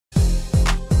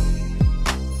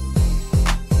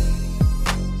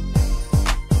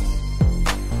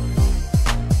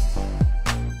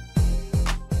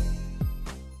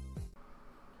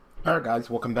Alright guys,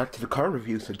 welcome back to the card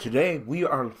review. So today we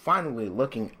are finally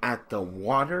looking at the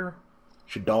water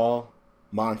Shaddoll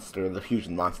monster, the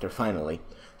fusion monster, finally.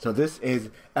 So this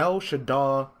is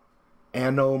Shaddoll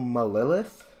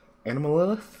Anomalilith?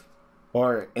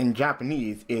 Or in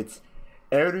Japanese, it's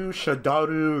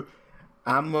Shaddoll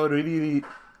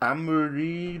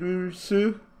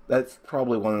Amurirusu. That's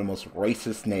probably one of the most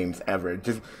racist names ever.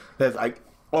 Just, there's like,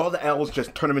 all the L's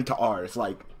just turn them into R's,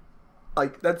 like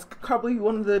that's probably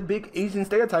one of the big Asian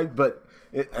stereotypes, but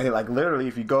like literally,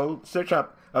 if you go search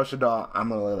up Shaddoll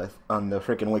Anomalilith on the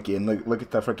freaking wiki and look at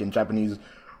the freaking Japanese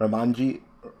romanji,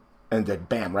 and then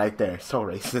bam, right there, so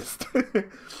racist.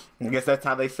 I guess that's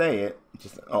how they say it.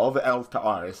 Just all the L's to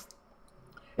R's.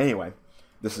 Anyway,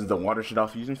 this is the water Shaddoll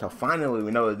fusion. So finally,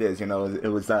 we know what it is. You know, it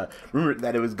was rumored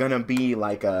that it was gonna be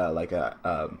like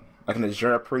an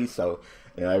Azure priest. So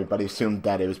you know, everybody assumed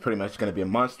that it was pretty much going to be a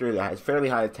monster that has fairly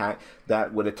high attack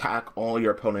that would attack all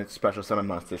your opponent's special summon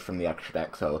monsters from the extra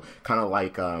deck. So kind of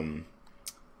like Susano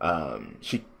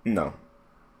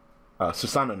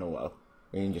Noel.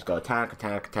 And you can just go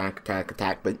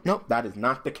attack. But nope, that is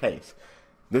not the case.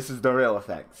 This is the real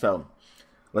effect. So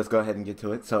let's go ahead and get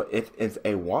to it. So it is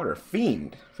a water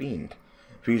Fiend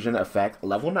fusion effect,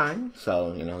 level 9.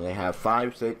 So you know they have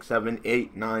 5, 6, 7,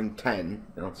 8, 9, 10.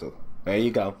 You know, so there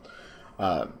you go.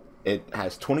 It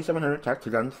has 2,700 attack,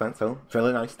 2,000 defense, so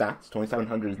fairly nice stats.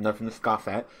 2,700 is nothing to scoff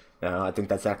at. I think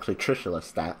that's actually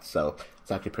Trishula's stats, so it's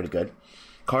actually pretty good.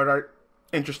 Card art,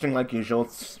 interesting like usual.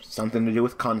 It's something to do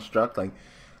with Construct. Like,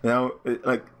 you know,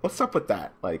 like, what's up with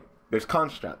that? Like, there's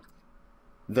Construct.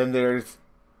 Then there's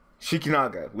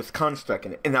Shikinaga with Construct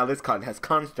in it. And now this card has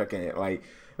Construct in it. Like,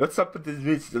 what's up with this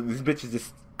bitch? This bitch is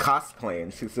just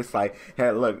cosplaying. She's just like, hey,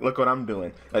 look what I'm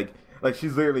doing. Like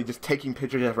she's literally just taking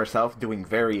pictures of herself doing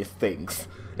various things.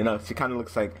 You know, she kind of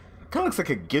looks like a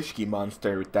Gishki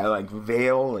monster with that like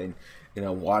veil and, you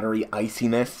know, watery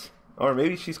iciness. Or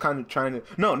maybe she's kind of trying to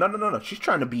no. She's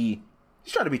trying to be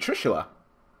Trishula.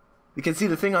 You can see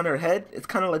the thing on her head. It's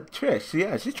kind of like Trish.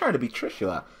 Yeah, she's trying to be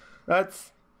Trishula.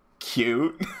 That's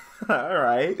cute. All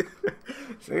right.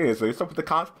 Seriously, what's up with the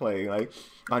cosplay? Like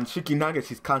on Shikinaga,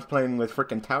 she's cosplaying with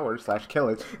freaking Towers /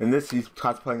 Killers, and this she's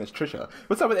cosplaying as Trisha.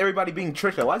 What's up with everybody being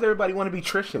Trisha? Why does everybody want to be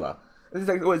Trishula? This is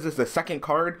like, what is this, the second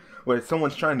card where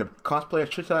someone's trying to cosplay as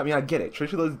Trishula? I mean, I get it.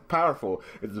 Trishula is powerful.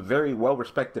 It's a very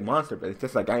well-respected monster, but it's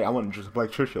just like, I want to just play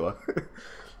Trishula.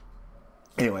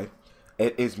 Anyway,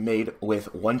 it is made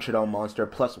with 1 Shaddoll monster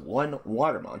plus 1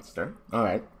 water monster. All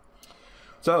right.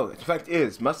 So, the effect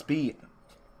is, must be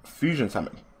fusion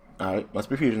summon. Alright, must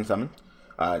be fusion summon.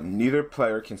 Neither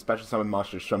player can special summon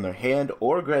monsters from their hand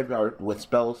or graveyard with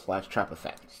spells / trap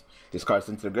effects. Discard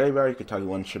into the graveyard, you can target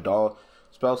 1 Shaddoll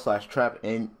spell / trap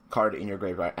and card in your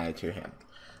graveyard added to your hand.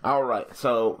 Alright,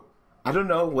 so I don't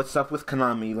know what's up with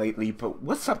Konami lately, but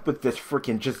what's up with this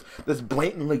freaking just this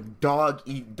blatantly dog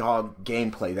eat dog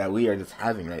gameplay that we are just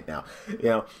having right now? You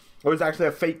know, it was actually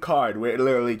a fake card where it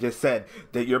literally just said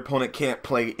that your opponent can't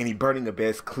play any Burning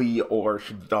Abyss, Klee, or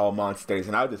Shaddoll monsters,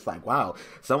 and I was just like, wow,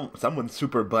 someone's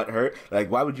super butthurt.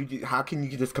 Like, why would you? How can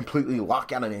you just completely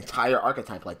lock out an entire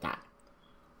archetype like that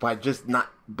by just not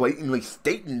blatantly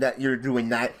stating that you're doing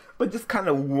that, but just kind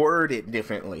of word it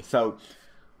differently? So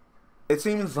it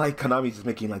seems like Konami's just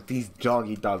making like these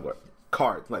dog-eat-dog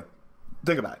cards. Like,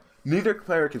 think about it. Neither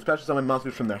player can special summon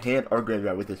monsters from their hand or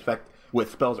graveyard with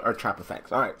spells or trap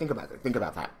effects. Alright, think about it. Think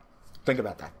about that.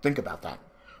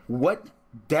 What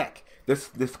deck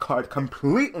this card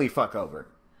completely fuck over?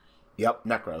 Yep,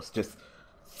 Nekorz. Just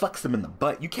fucks them in the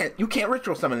butt. You can't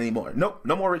ritual summon anymore. Nope,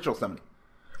 no more ritual summoning.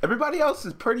 Everybody else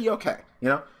is pretty okay, you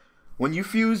know? When you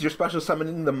fuse, you're special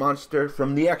summoning the monster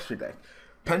from the extra deck.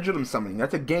 Pendulum summoning,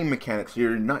 that's a game mechanic, so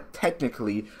you're not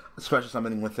technically special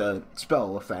summoning with a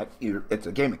spell effect. It's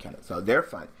a game mechanic, so they're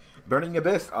fine. Burning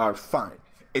Abyss are fine.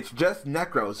 It's just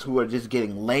Nekorz who are just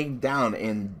getting laid down,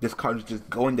 and this card is just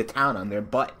going to town on their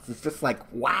butts. It's just like,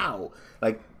 wow,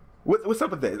 like what's up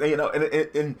with this? You know,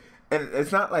 and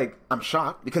it's not like I'm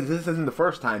shocked, because this isn't the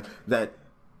first time that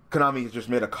Konami has just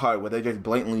made a card where they just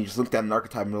blatantly just looked at an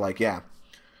archetype and were like, yeah,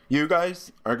 you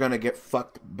guys are gonna get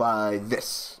fucked by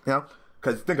this, you know?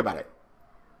 Because think about it,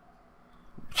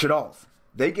 Shaddolls,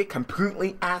 they get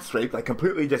completely ass raped, like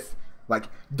completely just. Like,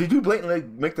 did you blatantly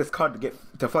make this card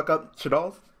to fuck up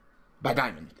Shaddolls? By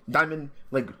Diamond,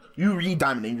 like, you read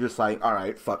Diamond and you're just like,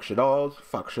 alright, fuck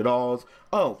Shaddolls,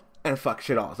 oh, and fuck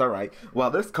Shaddolls, alright.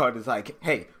 Well, this card is like,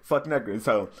 hey, fuck Nekorz.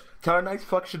 So, Tower Knights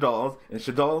fuck Shaddolls, and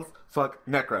Shaddolls fuck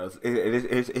Nekorz.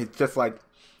 It's just like,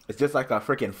 It's just like a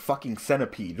freaking fucking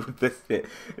centipede with this shit,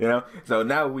 you know. So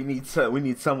now we need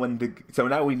someone to. So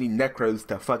now we need Nekorz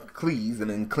to fuck Cleese, and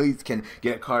then Cleese can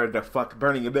get a card to fuck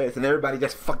Burning Abyss, and everybody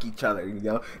just fuck each other, you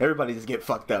know. Everybody just get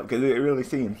fucked up because it really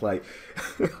seems like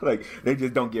like they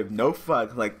just don't give no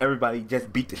fucks. Like everybody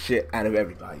just beat the shit out of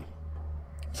everybody.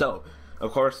 So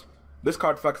of course this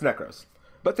card fucks Nekorz.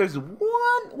 But there's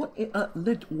one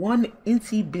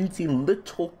incy bincy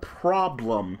little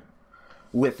problem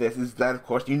with this, is that of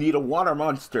course you need a water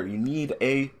monster. You need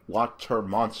a water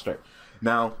monster.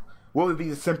 Now, what would be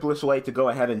the simplest way to go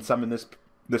ahead and summon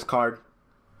this card?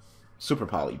 Super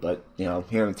Poly, but you know,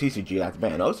 here in TCG that's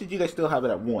banned. OCG they still have it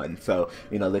at 1, so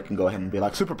you know they can go ahead and be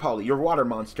like, Super Poly, your water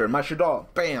monster, my Shaddoll,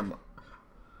 bam,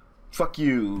 fuck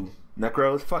you,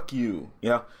 Nekorz, fuck you, you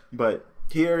know. But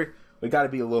here we got to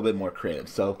be a little bit more creative.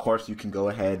 So of course you can go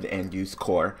ahead and use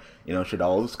core. You know,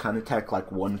 Shaddolls kind of take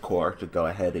like 1 core to go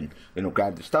ahead and, you know,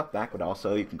 grab your stuff back, but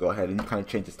also you can go ahead and kind of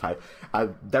change this type. I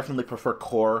definitely prefer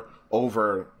core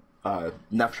over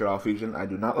Shaddol Fusion. I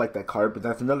do not like that card, but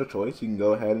that's another choice. You can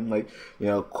go ahead and, like, you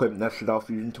know, equip Shaddol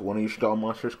Fusion to one of your Shaddol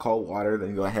monsters called water,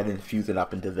 then go ahead and fuse it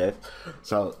up into this.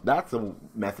 So that's a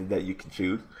method that you can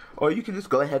choose. Or you can just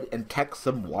go ahead and tech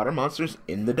some water monsters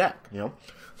in the deck, you know.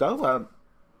 So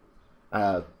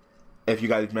if you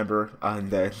guys remember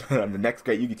on the Next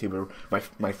Great YouTuber,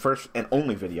 my first and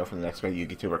only video for the Next Great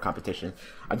YouTuber competition,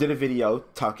 I did a video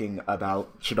talking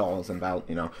about Shaddolls and about,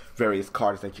 you know, various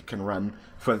cards that you can run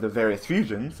for the various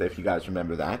fusions, if you guys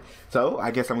remember that. So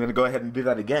I guess I'm going to go ahead and do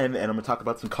that again, and I'm going to talk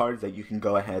about some cards that you can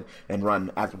go ahead and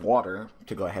run as water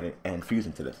to go ahead and fuse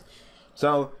into this.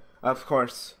 So, of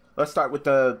course, let's start with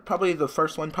probably the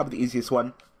first one, probably the easiest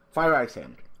one, Fire Ice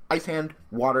Hand. Ice Hand,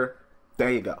 water,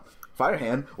 there you go. Fire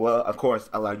Hand will, of course,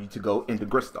 allow you to go into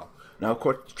Crystal. Now, of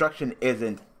course, Destruction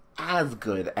isn't as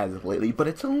good as of lately, but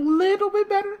it's a little bit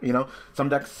better. You know, some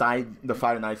decks side the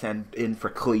Fire and Ice Hand in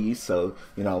for Cleese, so,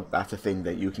 you know, that's a thing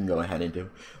that you can go ahead and do.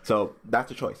 So,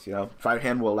 that's a choice, you know. Fire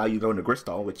Hand will allow you to go into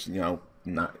Crystal, which, you know,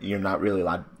 you're not really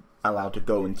allowed to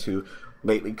go into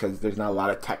lately, because there's not a lot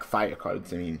of tech fire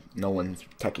cards. I mean, no one's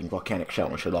teching Volcanic Shell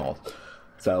and shit all.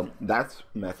 So, that's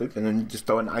method, and then just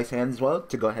throw an Ice Hand as well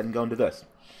to go ahead and go into this.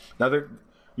 Another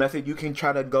method you can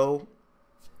try to go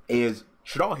is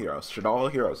Shaddoll Heroes.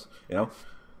 Shaddoll Heroes, you know.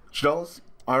 Shaddolls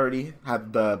already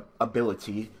have the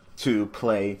ability to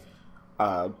play,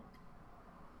 you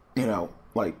know,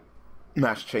 like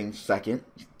Mass Change 2nd,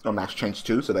 or Mass Change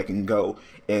 2, so they can go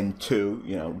into,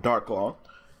 you know, Dark Law.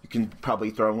 You can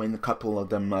probably throw in a couple of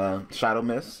them Shadow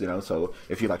Mists, you know, so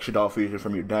if you like Shaddol Fusion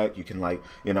from your deck, you can, like,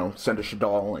 you know, send a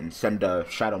Shaddoll and send a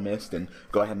Shadow Mist and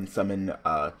go ahead and summon,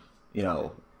 you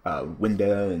know,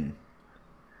 Winda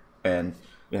and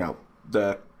you know,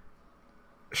 the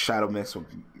Shadow Mist will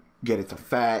get its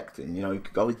effect, and you know, you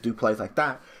could always do plays like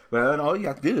that. But then all you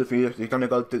have to do, if you're gonna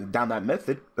go down that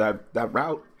method, that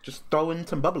route, just throw in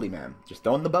some Bubbly Man. Just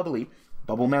throw in the Bubbly.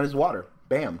 Bubble Man is water.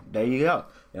 Bam, there you go.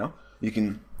 You know, you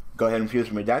can go ahead and fuse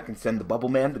from your deck and send the Bubble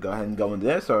Man to go ahead and go into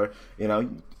this, or you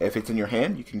know, if it's in your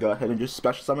hand, you can go ahead and just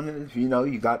special summon it if you know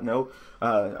you got no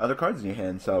other cards in your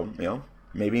hand. So you know,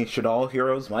 maybe Shaddoll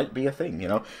Heroes might be a thing, you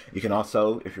know. You can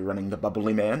also, if you're running the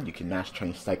Bubbly Man, you can Mass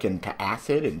Change 2nd to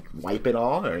Acid and wipe it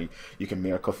all, or you can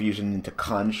Miracle Fusion into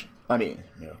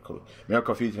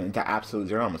Miracle Fusion into Absolute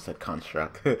Zero, I almost said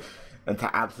Construct,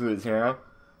 into Absolute Zero,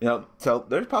 you know. So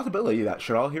there's a possibility that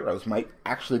Shaddoll Heroes might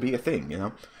actually be a thing, you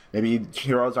know. Maybe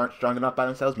heroes aren't strong enough by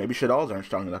themselves, maybe Shaddolls aren't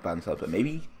strong enough by themselves, but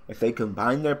maybe if they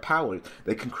combine their powers,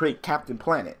 they can create Captain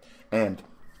Planet and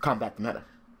combat the meta.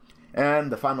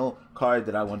 And the final card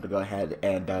that I want to go ahead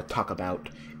and talk about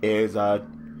is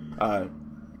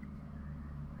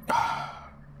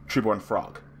Treeborn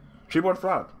Frog. Treeborn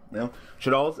Frog. You know,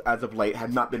 Shaddolls as of late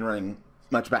have not been running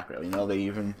much back row. You know, they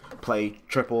even play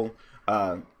triple.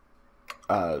 Oh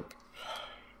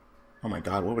my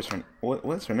God, what's her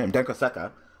name?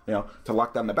 Denkoseka. You know, to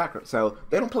lock down the back row. So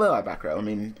they don't play a lot of back row. I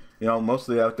mean, you know,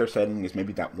 mostly out there setting is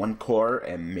maybe that 1 core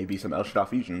and maybe some Shaddol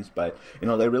Fusions, but you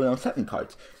know, they really don't set any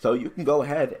cards. So you can go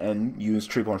ahead and use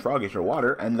Treeborn Frog as your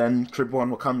water, and then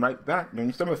Treeborn will come right back during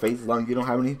your summer phase as long as you don't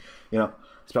have any, you know,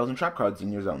 spells and trap cards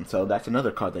in your zone. So that's another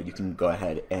card that you can go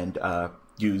ahead and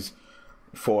use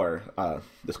for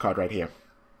this card right here.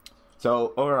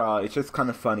 So overall, it's just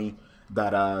kind of funny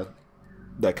that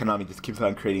that Konami just keeps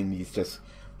on creating these just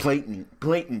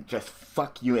blatant, just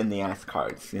fuck you in the ass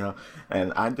cards, you know,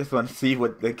 and I just want to see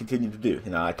what they continue to do. You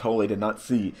know, I totally did not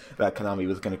see that Konami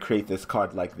was going to create this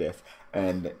card like this,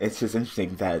 and it's just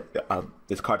interesting that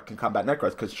this card can combat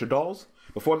Nekorz, because Shaddolls,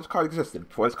 before this card existed,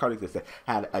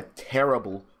 had a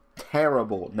terrible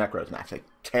Nekorz match, like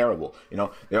terrible. You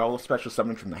know, they're all special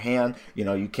summoned from the hand. You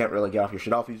know, you can't really get off your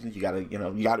Shaddoll fusions.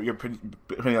 You're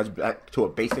pretty much back to a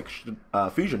basic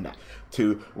fusion deck,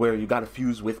 to where you got to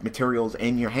fuse with materials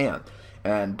in your hand.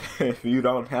 And if you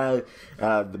don't have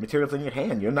the materials in your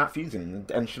hand, you're not fusing.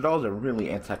 And Shaddolls are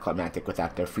really anticlimactic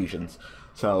without their fusions.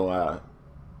 So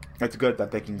it's good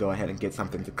that they can go ahead and get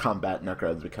something to combat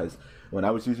Nekorz, because when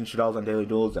I was using Shaddolls on daily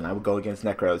duels and I would go against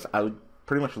Nekorz, I would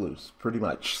pretty much lose.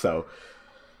 So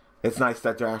it's nice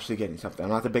that they're actually getting something.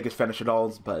 I'm not the biggest fan of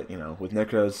Shaddolls, but, you know, with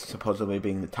Nekorz supposedly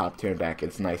being the top tier deck,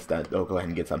 it's nice that they'll go ahead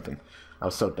and get something. I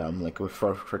was so dumb, like,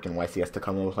 for freaking YCS to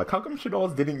come in, I was like, how come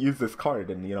Shaddolls didn't use this card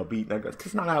and, you know, beat Nekorz? Because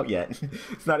it's not out yet.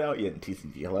 It's not out yet in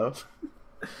TCG, hello?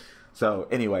 So,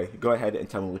 anyway, go ahead and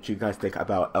tell me what you guys think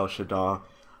about El Shaddoll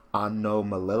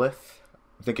Anomalilith.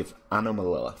 I think it's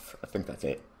Anomalilith. I think that's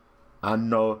it.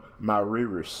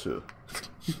 Anomalilith.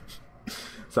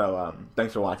 So,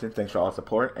 thanks for watching. Thanks for all the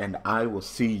support. And I will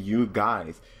see you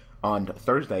guys on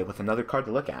Thursday with another card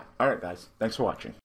to look at. Alright, guys. Thanks for watching.